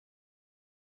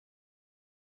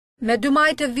Me 2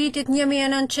 maj të vitit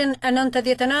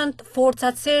 1999,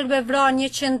 forcat serbe vranë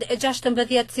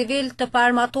 116 civil të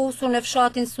paarmatosur në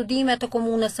fshatin Studimes të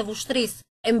komunës së Vushtrisë.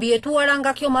 E mbjetuara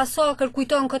nga kjo masakër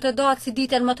kujton këtë datë si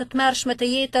ditën më të tmerrshme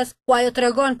të jetës, ku ajo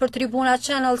tregon për Tribuna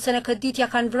Channel se në këtë ditë ja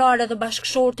kanë vrarë edhe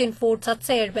bashkëshortin forcat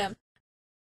serbe.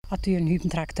 Aty në hypë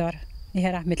në traktor,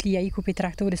 njëherë Ahmetlia iku për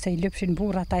traktori se i lëpshin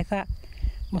burra, ta i tha,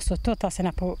 mos të tota se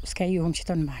na po s'ka i hum që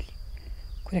të në mali.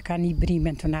 Kure ka një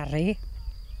brimen të në re,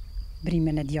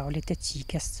 brimen e djallit e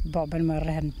qikes, babën më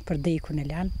rren për dekun e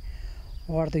lanë,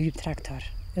 o ardhë hypë traktor.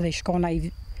 Edhe i shkona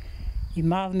i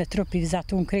madhë me trup i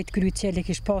vizatun krejt kryt qele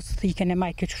kish pasë thikën e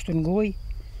maj këtë qështu në goj.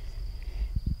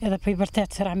 Edhe për i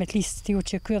vërtet së Ahmetlis të ju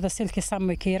që kjo dhe silë kësa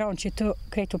më i kejron që të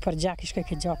krejtu për gjak i shkoj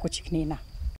këtë gjaku që knina.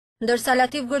 Ndërsa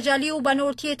Latif Gërgjaliu,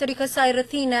 banor tjetër i kësaj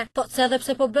rrethine, thot se edhe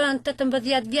pse po bën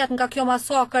 18 vjet nga kjo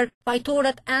masakër,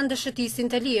 fajtorët ende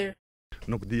shëtisin të lirë.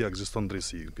 Nuk di ekziston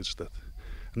drejtësi në këtë qytet.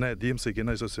 Ne e dim se i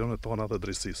kena institucionet tona dhe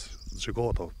drejtësisë,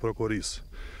 gjykata, prokurisë,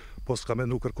 po s'ka me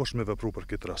nuk kërkosh me vepru për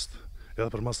këtë rast, edhe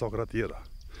për masakra tjera.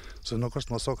 Se nuk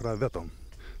është masakra e vetëm,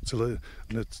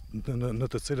 në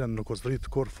të cilën nuk është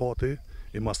dritë kur fati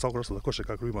i masakrës dhe kush e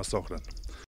ka kryer masakrën.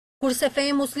 Kurse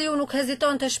Fejim Musliu nuk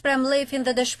heziton të shpreh mllefin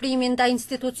dhe dëshpërimin ndaj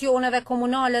institucioneve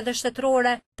komunale dhe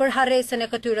shtetërore për harresën e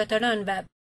këtyre të rënëve.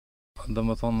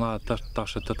 Domethënë na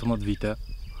tash 18 vite,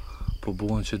 po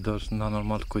buhen që dështë na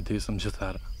normal kujdesëm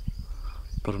gjithherë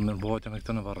për mirëmbajtjen e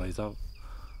këtyre varrezave.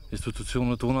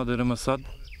 Institucionet tona deri më sot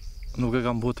nuk e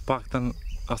kanë bërë të paktën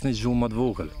asnjë gjumë të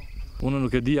vogël. Unë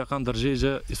nuk e di a kanë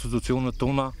ndërgjegje institucionet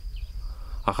tona,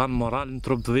 a kanë moral në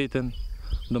trup të veten,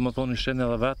 domethënë shenë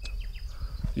edhe vetë.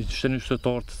 I shenë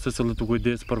qytetarët se cilët u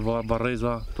kujdes për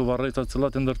varreza, këto varreza të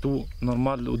cilat e ndërtu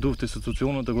normal u duhet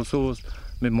institucionet e Kosovës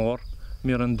me marrë,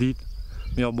 me rëndit,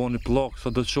 me ja bani pllak sa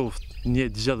do të qoftë një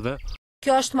gjithëve.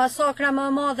 Kjo është masakra më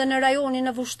e madhe në rajonin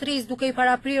e Vushtrisë, duke i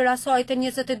paraprirë asaj të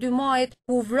 22 majit,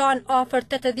 ku vran afër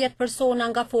 80 persona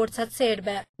nga forcat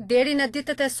serbe. Deri në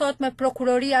ditët e sotme,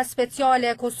 Prokuroria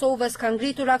Speciale e Kosovës ka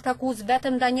ngritur akt akuzë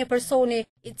vetëm ndaj një personi,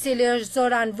 i cili është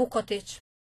Zoran Vukotić.